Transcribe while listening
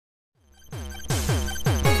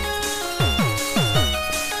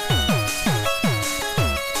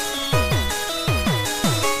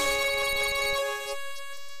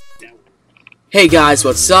Hey guys,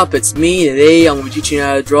 what's up? It's me. Today I'm going to be teaching you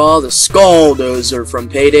how to draw the Skull Dozer from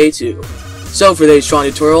Payday 2. So for today's drawing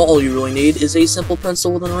tutorial, all you really need is a simple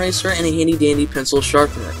pencil with an eraser and a handy dandy pencil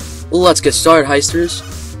sharpener. Let's get started, heisters.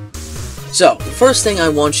 So, the first thing I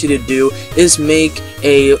want you to do is make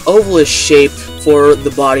a ovalist shape for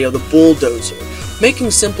the body of the bulldozer.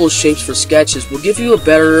 Making simple shapes for sketches will give you a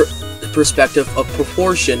better perspective of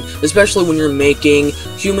proportion, especially when you're making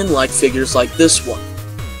human-like figures like this one.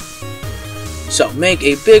 So, make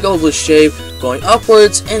a big ovalist shape going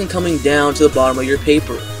upwards and coming down to the bottom of your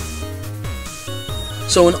paper.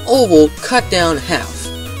 So an oval cut down half.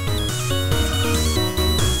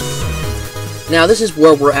 Now this is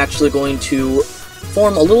where we're actually going to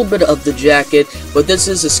form a little bit of the jacket, but this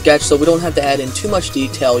is a sketch so we don't have to add in too much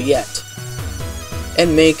detail yet.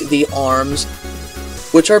 And make the arms,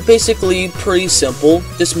 which are basically pretty simple.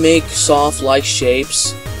 Just make soft-like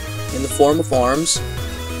shapes in the form of arms.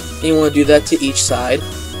 And you want to do that to each side.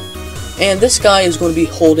 And this guy is going to be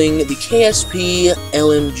holding the KSP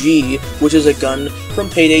LMG, which is a gun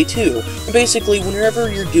from Payday 2. And basically,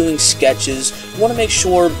 whenever you're doing sketches, you want to make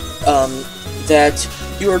sure that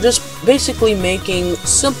you are just basically making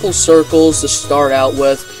simple circles to start out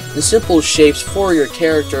with, and simple shapes for your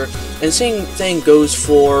character. And the same thing goes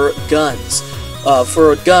for guns.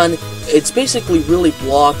 For a gun, it's basically really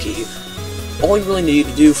blocky. All you really need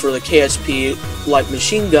to do for the KSP light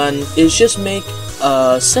machine gun is just make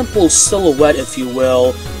a simple silhouette, if you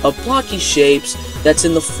will, of blocky shapes that's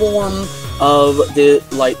in the form of the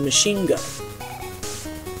light machine gun.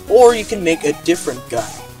 Or you can make a different gun,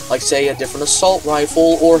 like say a different assault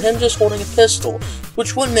rifle, or him just holding a pistol,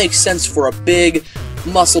 which would make sense for a big,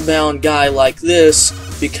 muscle-bound guy like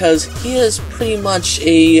this, because he is pretty much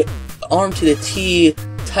a arm to the T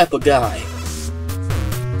type of guy.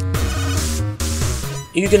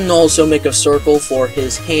 You can also make a circle for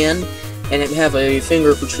his hand, and have a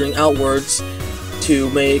finger protruding outwards to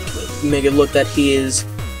make it look that he is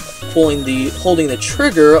holding the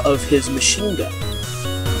trigger of his machine gun.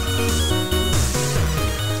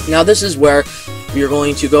 Now this is where you're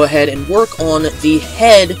going to go ahead and work on the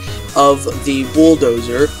head of the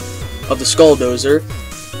bulldozer, of the Skull Dozer.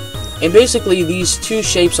 And basically these two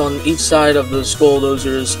shapes on each side of the Skull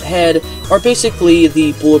Dozer's head are basically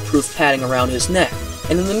the bulletproof padding around his neck.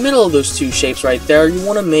 And in the middle of those two shapes right there, you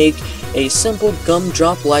want to make a simple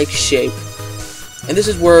gumdrop-like shape. And this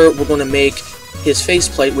is where we're going to make his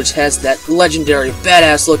faceplate, which has that legendary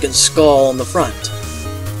badass-looking skull on the front.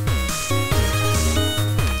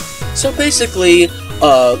 So basically,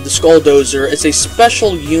 the Skull Dozer is a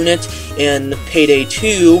special unit in Payday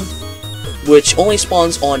 2, which only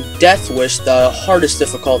spawns on Death Wish, the hardest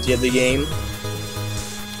difficulty of the game,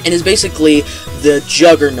 and is basically the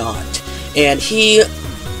Juggernaut. And he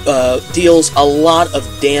deals a lot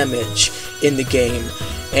of damage in the game,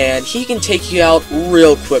 and he can take you out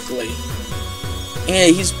real quickly.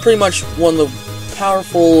 And he's pretty much one of the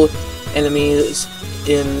powerful enemies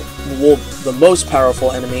well, the most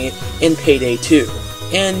powerful enemy in Payday 2.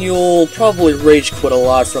 And you'll probably rage quit a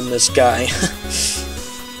lot from this guy.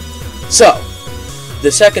 So,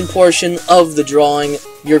 the second portion of the drawing,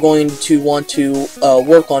 you're going to want to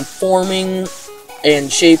work on forming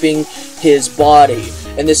and shaping his body,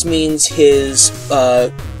 and this means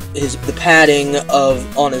the padding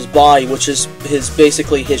on his body, which is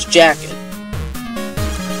basically his jacket.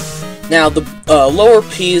 Now the lower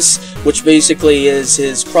piece, which basically is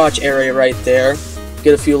his crotch area right there,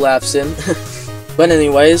 get a few laps in. But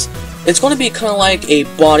anyways, it's going to be kind of like a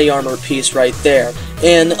body armor piece right there,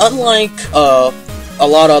 and unlike a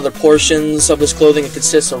lot of other portions of his clothing, it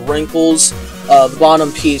consists of wrinkles. The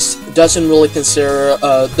bottom piece doesn't really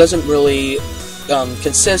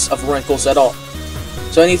consist of wrinkles at all.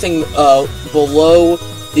 So anything below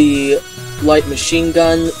the light machine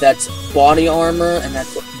gun that's body armor and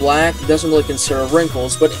that's black doesn't really consider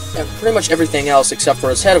wrinkles, but pretty much everything else except for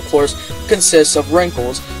his head, of course, consists of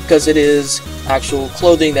wrinkles because it is actual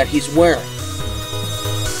clothing that he's wearing.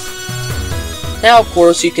 Now, of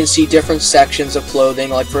course, you can see different sections of clothing,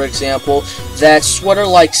 like for example, that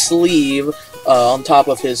sweater-like sleeve on top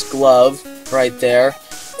of his glove right there,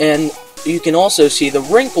 and you can also see the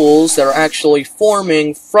wrinkles that are actually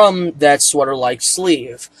forming from that sweater-like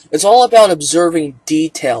sleeve. It's all about observing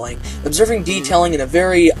detailing. Observing detailing in a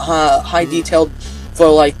very high detailed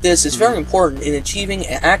photo like this is very important in achieving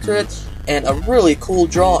an accurate and a really cool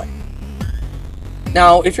drawing.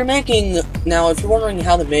 Now, if you're wondering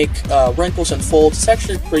how to make wrinkles and folds, it's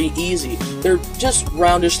actually pretty easy. They're just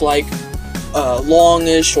roundish, like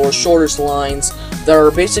longish or shortish lines that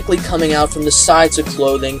are basically coming out from the sides of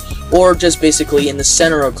clothing, or just basically in the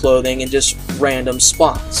center of clothing in just random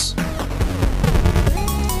spots.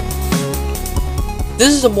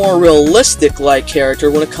 this is a more realistic-like character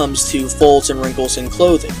when it comes to folds and wrinkles in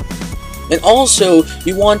clothing. And also,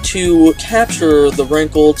 you want to capture the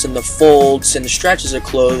wrinkles and the folds and the stretches of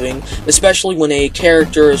clothing, especially when a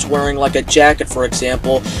character is wearing like a jacket, for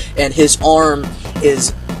example, and his arm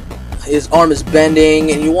is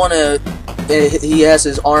bending, and you want to, he has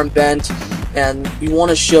his arm bent, and you want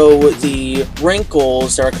to show the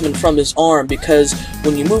wrinkles that are coming from his arm, because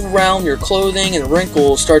when you move around, your clothing and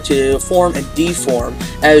wrinkles start to form and deform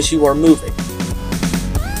as you are moving.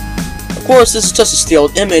 Of course, this is just a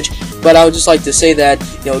styled image, but I would just like to say that,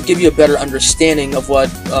 give you a better understanding of what,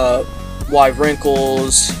 why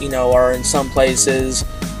wrinkles, are in some places,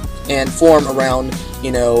 and form around,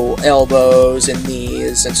 elbows and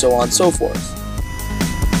knees, and so on and so forth.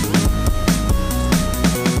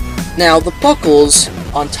 Now, the buckles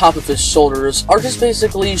on top of his shoulders are just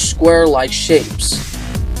basically square-like shapes.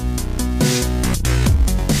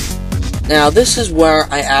 Now, this is where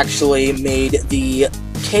I actually made the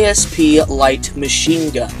KSP light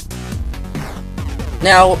machine gun.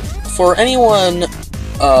 Now, for anyone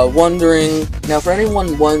wondering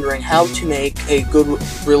how to make a good,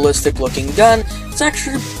 realistic-looking gun, it's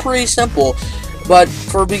actually pretty simple. But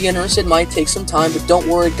for beginners, it might take some time. But don't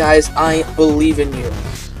worry, guys, I believe in you.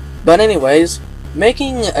 But anyways,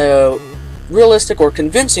 making a realistic or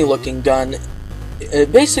convincing-looking gun,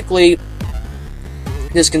 basically,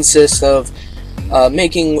 this consists of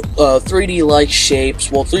making 3D-like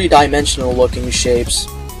shapes, well, 3-dimensional-looking shapes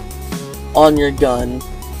on your gun.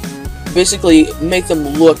 Basically, make them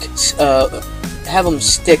look, have them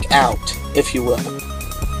stick out, if you will.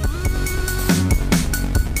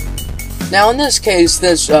 Now, in this case,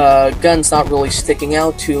 this gun's not really sticking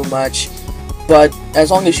out too much, but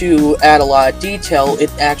as long as you add a lot of detail, it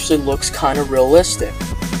actually looks kind of realistic.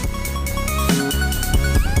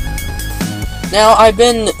 Now, I've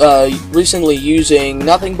been recently using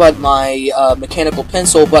nothing but my mechanical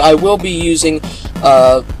pencil, but I will be using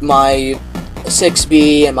my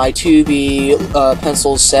 6B and my 2B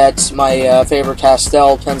pencil sets, my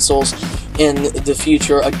Faber-Castell pencils, in the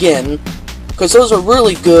future again, because those are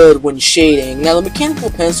really good when shading. Now, the mechanical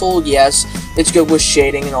pencil, yes, it's good with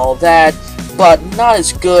shading and all of that, but not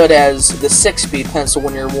as good as the 6B pencil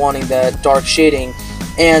when you're wanting that dark shading,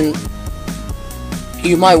 and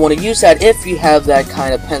you might want to use that if you have that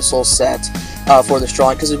kind of pencil set for this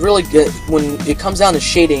drawing, because it really when it comes down to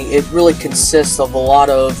shading, it really consists of a lot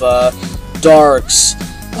of darks,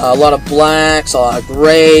 a lot of blacks, a lot of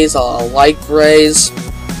grays, a lot of light grays.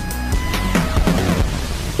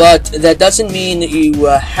 But that doesn't mean that you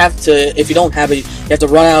have to, if you don't have it, you have to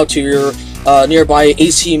run out to your nearby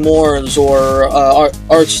AC Moore's or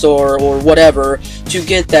art store or whatever to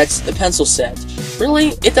get that pencil set. Really,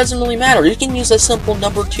 it doesn't really matter. You can use a simple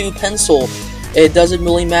number 2 pencil. It doesn't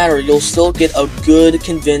really matter. You'll still get a good,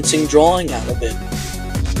 convincing drawing out of it.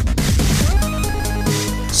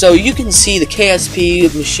 So you can see the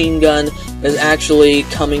KSP machine gun is actually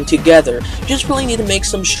coming together. You just really need to make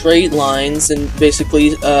some straight lines and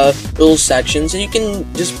basically little sections, and you can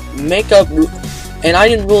just make up. And I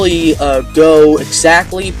didn't really go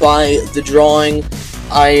exactly by the drawing.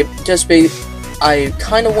 I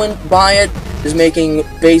kind of went by it, just making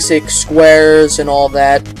basic squares and all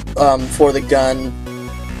that for the gun.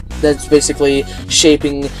 That's basically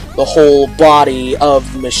shaping the whole body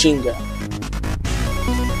of the machine gun.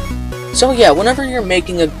 So yeah, whenever you're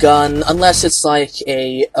making a gun, unless it's like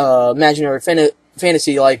a imaginary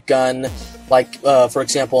fantasy-like gun, like for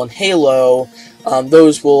example in Halo,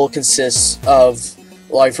 those will consist of,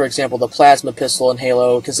 like for example, the plasma pistol in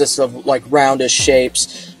Halo consists of like roundish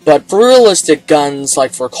shapes. But for realistic guns,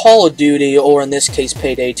 like for Call of Duty, or in this case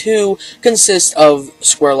Payday 2, consist of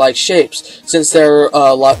square-like shapes, since they're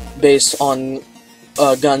a lot based on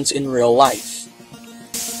guns in real life.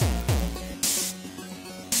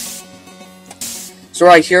 So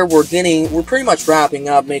right here, we're pretty much wrapping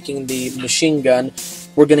up making the machine gun.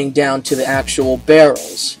 We're getting down to the actual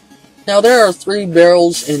barrels. Now there are 3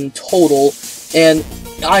 barrels in total, and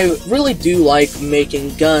I really do like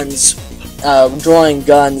making guns, drawing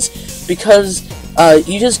guns, because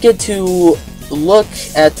you just get to look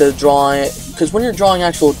at the drawing, because when you're drawing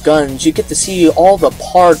actual guns, you get to see all the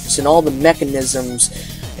parts and all the mechanisms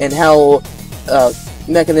and how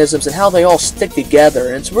they all stick together,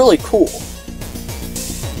 and it's really cool.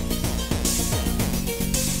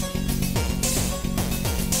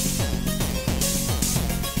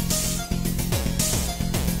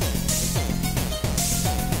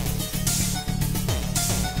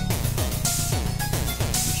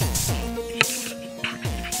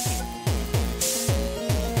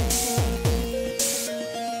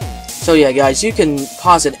 So yeah, guys, you can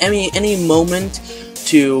pause at any moment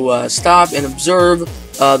to stop and observe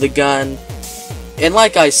the gun. And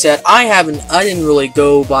like I said, I didn't really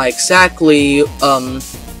go by exactly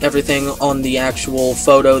everything on the actual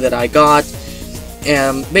photo that I got.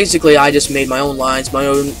 And basically, I just made my own lines, my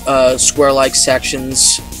own square-like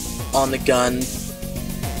sections on the gun.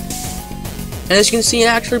 And as you can see, it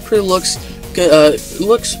actually looks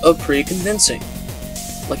pretty convincing.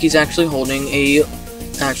 Like he's actually holding a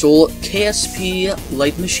actual KSP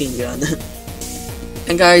light machine gun.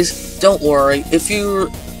 And guys, don't worry, if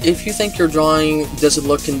you think your drawing doesn't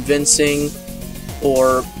look convincing,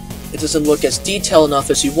 or it doesn't look as detailed enough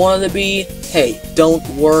as you want it to be, hey, don't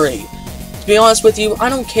worry. To be honest with you, I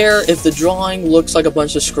don't care if the drawing looks like a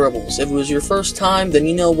bunch of scribbles. If it was your first time, then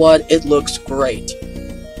you know what, it looks great.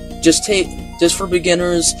 Just for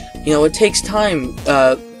beginners, you know, it takes time.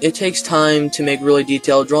 It takes time to make really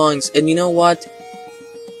detailed drawings, and you know what?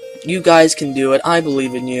 You guys can do it. I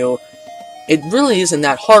believe in you. It really isn't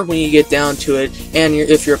that hard when you get down to it, and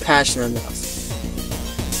if you're passionate enough.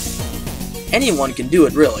 Anyone can do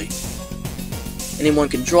it, really. Anyone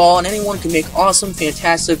can draw, and anyone can make awesome,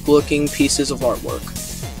 fantastic-looking pieces of artwork.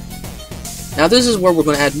 Now, this is where we're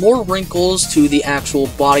going to add more wrinkles to the actual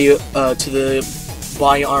body, to the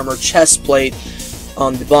body armor chest plate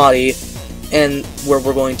on the body, and where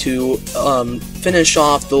we're going to finish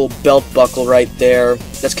off the little belt buckle right there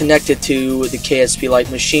that's connected to the KSP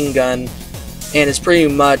light machine gun, and it's pretty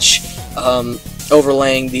much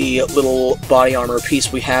overlaying the little body armor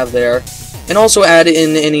piece we have there. And also add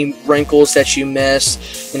in any wrinkles that you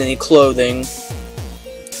missed in any clothing.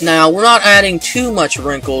 Now, we're not adding too much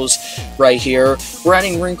wrinkles right here. We're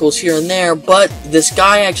adding wrinkles here and there, but this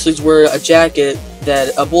guy actually is wearing a jacket,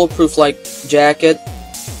 a bulletproof-like jacket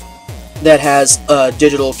that has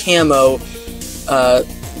digital camo,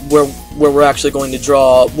 where we're actually going to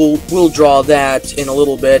draw. We'll draw that in a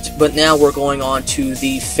little bit, but now we're going on to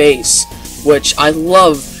the face, which I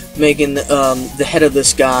love making the head of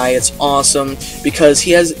this guy. It's awesome because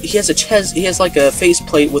he has a chest. He has like a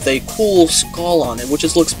faceplate with a cool skull on it, which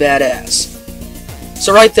just looks badass.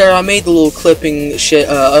 So right there, I made the little clipping.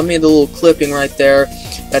 I made the little clipping right there.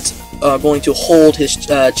 That's going to hold his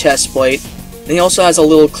chest plate. And he also has a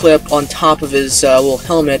little clip on top of his little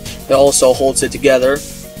helmet that also holds it together.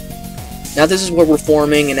 Now this is where we're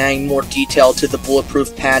forming and adding more detail to the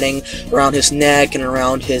bulletproof padding around his neck and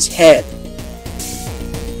around his head.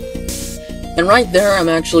 And right there, I'm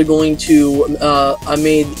actually going to,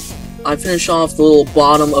 I finished off the little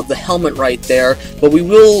bottom of the helmet right there, but we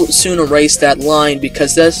will soon erase that line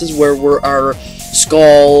because this is where our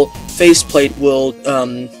skull faceplate will,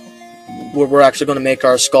 where we're actually going to make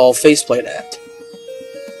our skull faceplate at.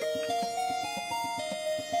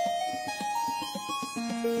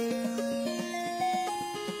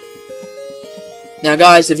 Now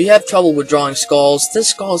guys, if you have trouble with drawing skulls, this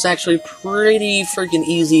skull is actually pretty freaking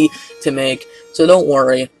easy to make, so don't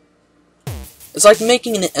worry. It's like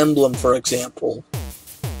making an emblem, for example.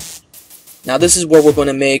 Now this is where we're going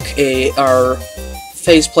to make our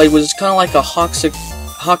faceplate, which is kind of like a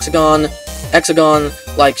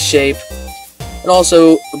hexagon-like shape. And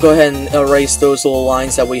also, go ahead and erase those little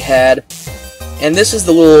lines that we had. And this is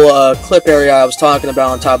the little clip area I was talking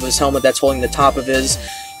about on top of his helmet that's holding the top of his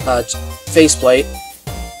faceplate.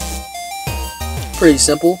 Pretty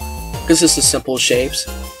simple, because this is simple shapes,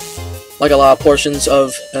 like a lot of portions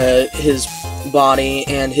of his body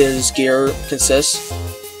and his gear consists.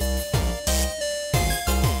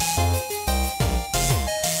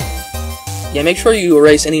 Yeah, make sure you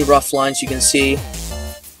erase any rough lines you can see,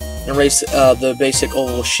 and erase the basic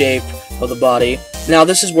oval shape of the body. Now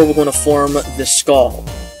this is where we're going to form the skull.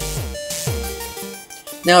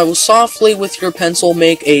 Now, softly with your pencil,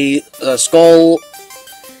 make a skull,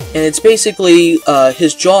 and it's basically,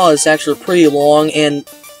 his jaw is actually pretty long, and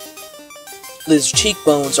his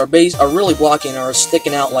cheekbones are really blocking, or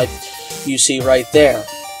sticking out like you see right there.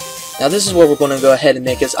 Now, this is where we're going to go ahead and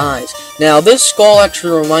make his eyes. Now, this skull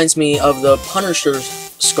actually reminds me of the Punisher's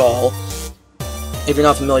skull. If you're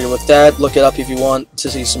not familiar with that, look it up if you want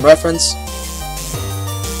to see some reference.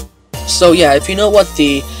 So, yeah, if you know what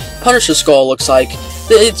the Punisher skull looks like,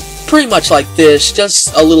 it's pretty much like this,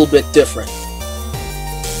 just a little bit different.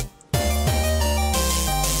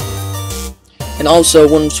 And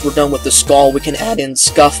also, once we're done with the skull, we can add in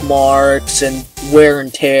scuff marks and wear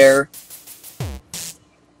and tear.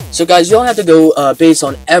 So guys, you don't have to go based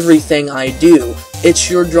on everything I do. It's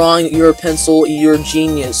your drawing, your pencil, your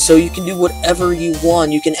genius. So you can do whatever you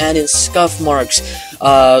want. You can add in scuff marks.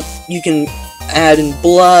 You can add in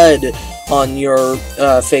blood on your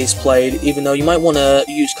faceplate, even though you might want to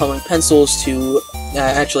use coloring pencils to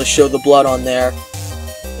actually show the blood on there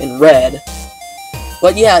in red.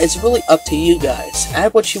 But yeah, it's really up to you guys.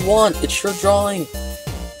 Add what you want. It's your drawing.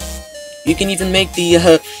 You can even make the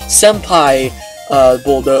Senpai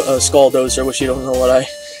Skull Dozer, which you don't know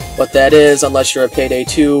what that is, unless you're a Payday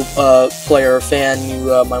 2 player or fan.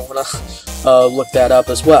 You might want to look that up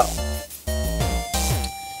as well.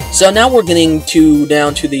 So now we're getting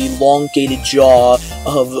down to the elongated jaw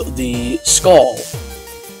of the skull.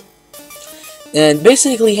 And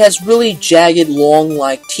basically has really jagged,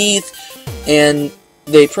 long-like teeth, and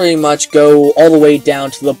they pretty much go all the way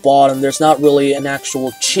down to the bottom. There's not really an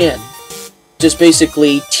actual chin. Just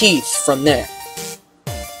basically teeth from there.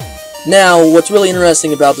 Now, what's really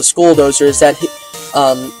interesting about the Skull Dozer is that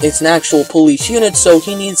it's an actual police unit, so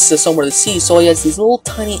he needs somewhere to see, so he has these little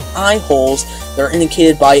tiny eye holes that are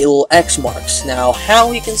indicated by little X marks. Now,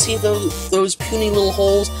 how he can see those puny little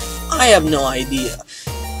holes, I have no idea.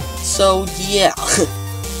 So, yeah.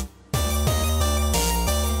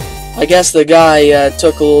 I guess the guy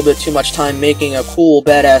took a little bit too much time making a cool,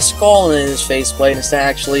 badass skull in his faceplate instead of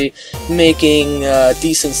actually making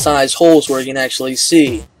decent-sized holes where you can actually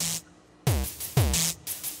see.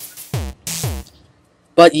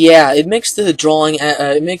 But yeah, it makes the drawing,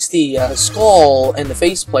 it makes the skull and the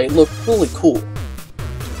faceplate look really cool.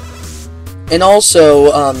 And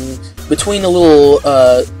also, between the little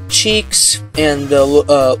cheeks and the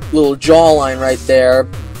little jawline right there,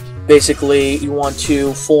 basically you want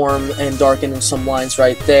to form and darken in some lines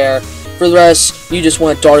right there. For the rest, you just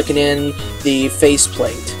want to darken in the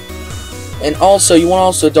faceplate. And also, you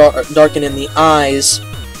want to darken in the eyes,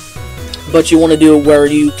 but you want to do it where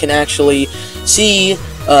you can actually see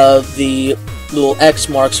the little X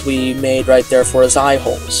marks we made right there for his eye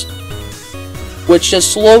holes, which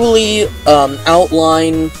just slowly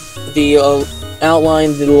outline the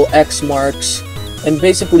little X marks and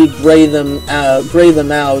basically gray them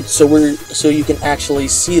out so you can actually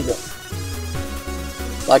see them,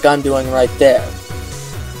 like I'm doing right there.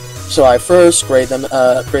 So I first grayed them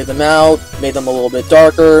out, made them a little bit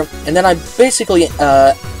darker, and then I basically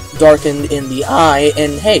darkened in the eye,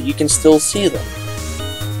 and hey, you can still see them.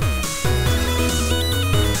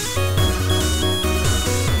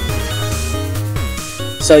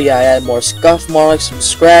 So yeah, I added more scuff marks, some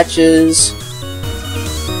scratches.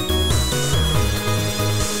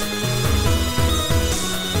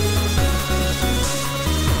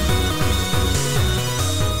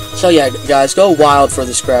 So yeah, guys, go wild for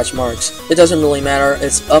the scratch marks. It doesn't really matter,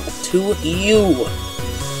 it's up to you.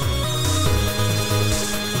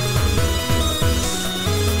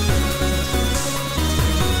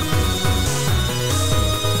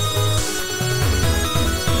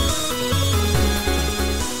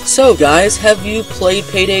 So guys, have you played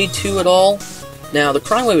Payday 2 at all? Now, the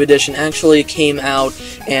Crime Wave Edition actually came out,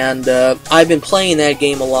 and I've been playing that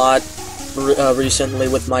game a lot recently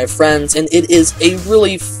with my friends, and it is a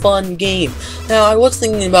really fun game. Now, I was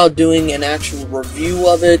thinking about doing an actual review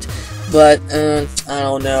of it, but I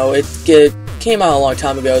don't know, it came out a long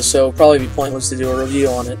time ago, so it'll probably be pointless to do a review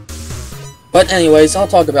on it. But anyways, I'll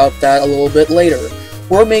talk about that a little bit later.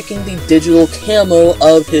 We're making the digital camo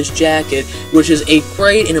of his jacket, which is a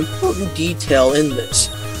great and important detail in this.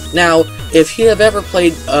 Now, if you have ever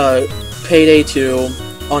played Payday 2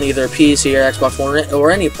 on either PC or Xbox One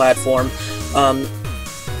or any platform,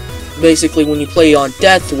 basically when you play on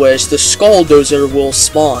Death Wish, the Skull Dozer will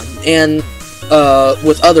spawn, and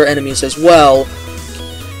with other enemies as well.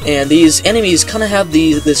 And these enemies kind of have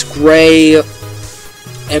this gray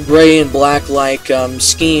and black like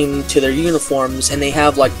scheme to their uniforms, and they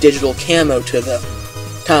have like digital camo to them,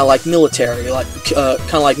 kind of like military,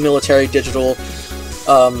 digital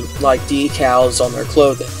like decals on their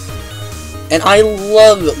clothing. And I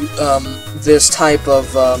love this type of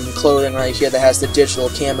clothing right here that has the digital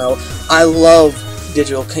camo. I love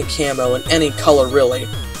digital camo in any color, really.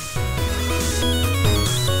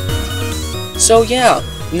 So yeah,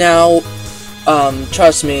 now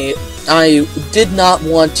trust me, I did not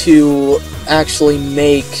want to actually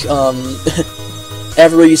make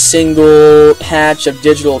every single patch of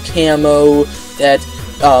digital camo that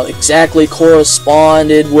exactly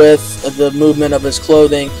corresponded with the movement of his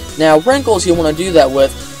clothing. Now, wrinkles you want to do that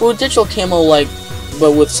with digital camo,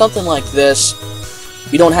 but with something like this,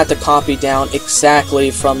 you don't have to copy down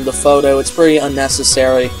exactly from the photo. It's pretty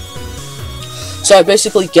unnecessary. So I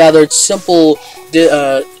basically gathered simple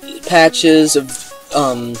patches of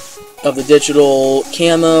the digital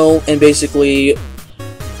camo, and basically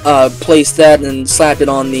placed that and slapped it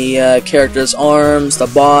on the character's arms, the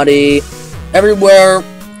body, everywhere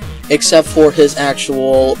except for his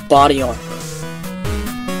actual body armor.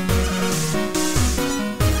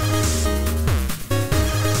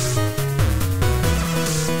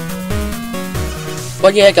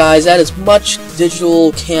 But yeah, guys, add as much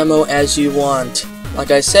digital camo as you want. Like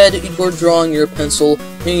I said, you're drawing your pencil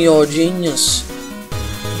in your genius.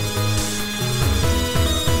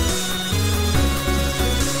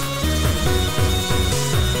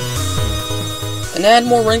 And add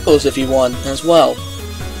more wrinkles if you want as well.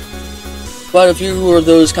 But if you are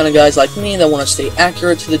those kind of guys like me that want to stay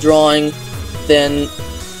accurate to the drawing, then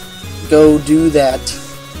go do that.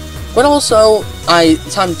 But also,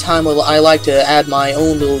 time to time, I like to add my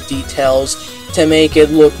own little details to make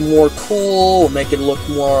it look more cool, or make it look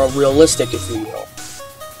more realistic, if you will.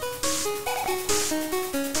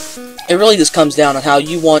 It really just comes down on how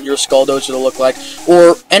you want your Skull Dozer to look like,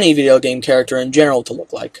 or any video game character in general to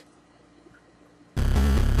look like.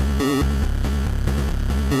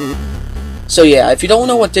 So yeah, if you don't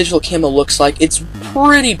know what digital camo looks like, it's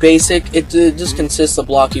pretty basic. It just consists of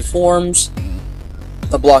blocky forms,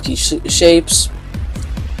 blocky shapes,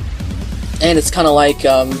 and it's kind of like,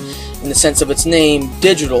 in the sense of its name,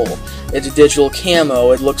 digital. It's a digital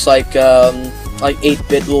camo. It looks like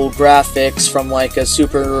 8-bit little graphics from like a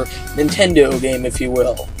Super Nintendo game, if you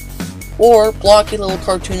will, or blocky little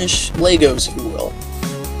cartoonish Legos, if you will.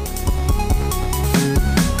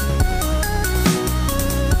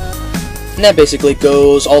 And that basically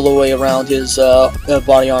goes all the way around his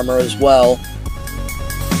body armor as well.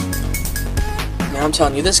 Now I'm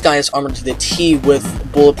telling you, this guy is armored to the T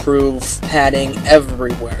with bulletproof padding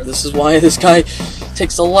everywhere. This is why this guy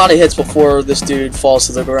takes a lot of hits before this dude falls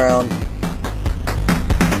to the ground.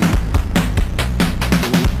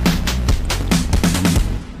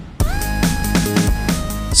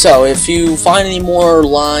 So if you find any more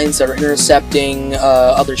lines that are intercepting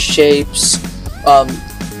other shapes,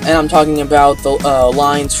 and I'm talking about the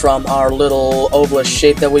lines from our little obelisk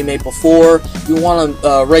shape that we made before, you want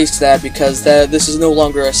to erase that, because this is no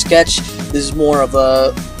longer a sketch. This is more of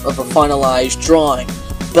a finalized drawing,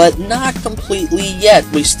 but not completely yet.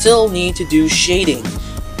 We still need to do shading,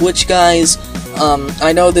 which, guys,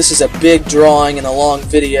 I know this is a big drawing and a long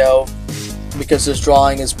video, because this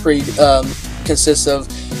drawing is consists of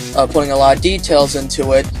putting a lot of details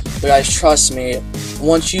into it. But guys, trust me,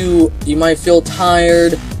 once you might feel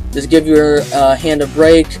tired, just give your hand a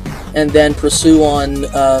break, and then pursue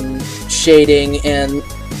on shading. And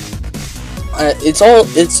it's a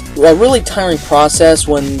really tiring process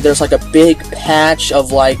when there's like a big patch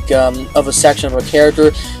of of a section of a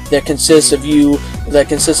character that consists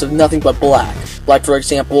of nothing but black. Like, for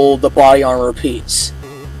example, the body armor piece.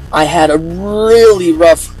 I had a really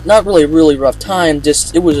rough, not really rough time,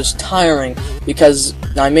 it was just tiring, because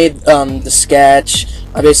I made the sketch,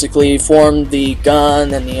 I basically formed the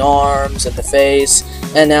gun and the arms and the face,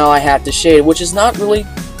 and now I have to shade, which is not really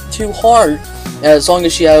too hard, as long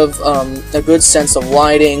as you have a good sense of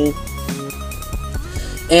lighting,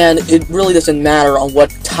 and it really doesn't matter on what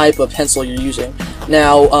type of pencil you're using.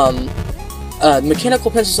 Now,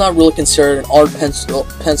 mechanical pencil is not really considered an art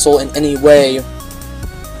pencil in any way,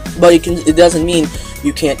 but it doesn't mean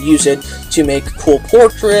you can't use it to make cool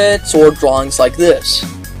portraits or drawings like this.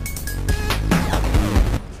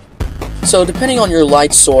 So depending on your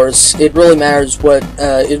light source, it really matters what,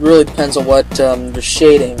 it really depends on what you're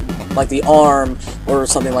shading, like the arm or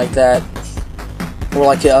something like that, or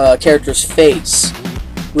like a character's face.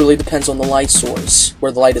 Really depends on the light source,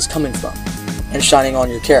 where the light is coming from, and shining on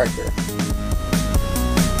your character.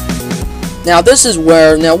 Now this is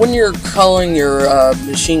where, when you're coloring your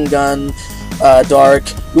machine gun dark,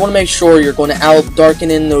 you want to make sure you're going to out-darken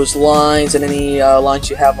in those lines and any lines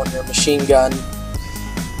you have on your machine gun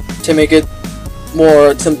to make it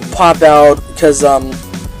more, to pop out, because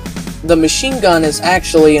the machine gun is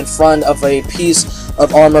actually in front of a piece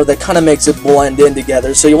of armor that kind of makes it blend in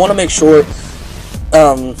together. So you want to make sure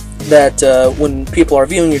that when people are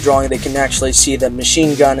viewing your drawing, they can actually see the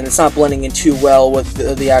machine gun, and it's not blending in too well with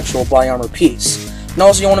the actual body armor piece. And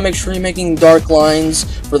also, you want to make sure you're making dark lines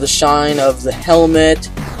for the shine of the helmet,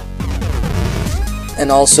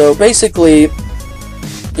 and also, basically,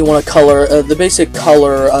 you want to color, the basic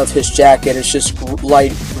color of his jacket is just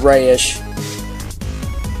light grayish,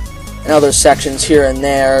 and other sections here and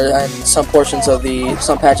there, and some patches of the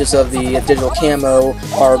digital camo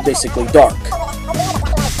are basically dark.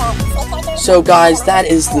 So guys, that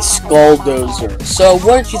is the Skull Dozer. So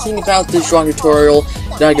what did you think about this drawing tutorial?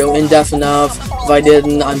 Did I go in-depth enough? If I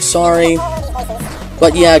didn't, I'm sorry.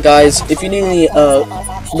 But yeah, guys, if you need any,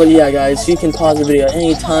 you can pause the video at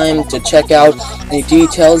any time to check out any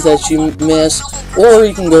details that you missed, or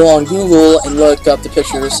you can go on Google and look up the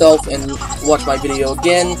picture yourself and watch my video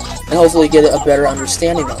again, and hopefully get a better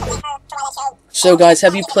understanding of it. So guys,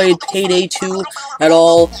 have you played Payday 2 at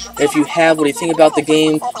all? If you have, what do you think about the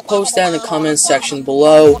game? Post that in the comments section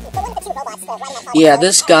below. Yeah,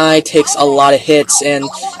 this guy takes a lot of hits, and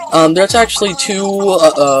there's actually two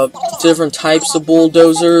different types of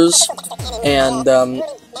bulldozers, and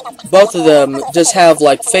both of them just have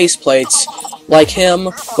like faceplates like him,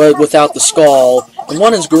 but without the skull. And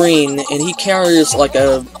one is green, and he carries like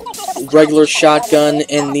a regular shotgun,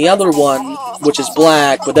 and the other one, which is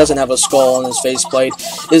black but doesn't have a skull on his faceplate,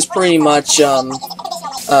 is pretty much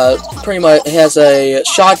has a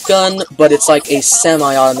shotgun, but it's like a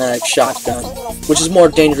semi-automatic shotgun, which is more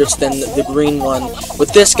dangerous than the green one.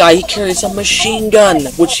 With this guy, he carries a machine gun,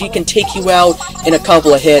 which he can take you out in a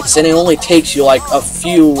couple of hits, and it only takes you like a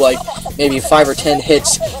few, like maybe 5 or 10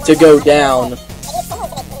 hits to go down.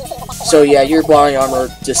 So yeah, your body armor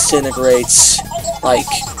disintegrates like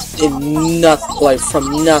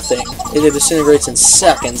from nothing. It disintegrates in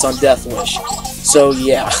seconds on Death Wish. So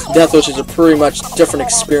yeah, Death Wish is a pretty much different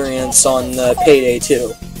experience on Payday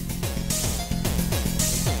 2.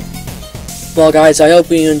 Well guys, I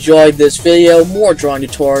hope you enjoyed this video. More drawing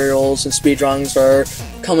tutorials and speedruns are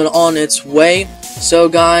coming on its way. So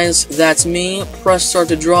guys, that's me, Press Start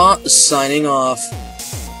to Draw, signing off.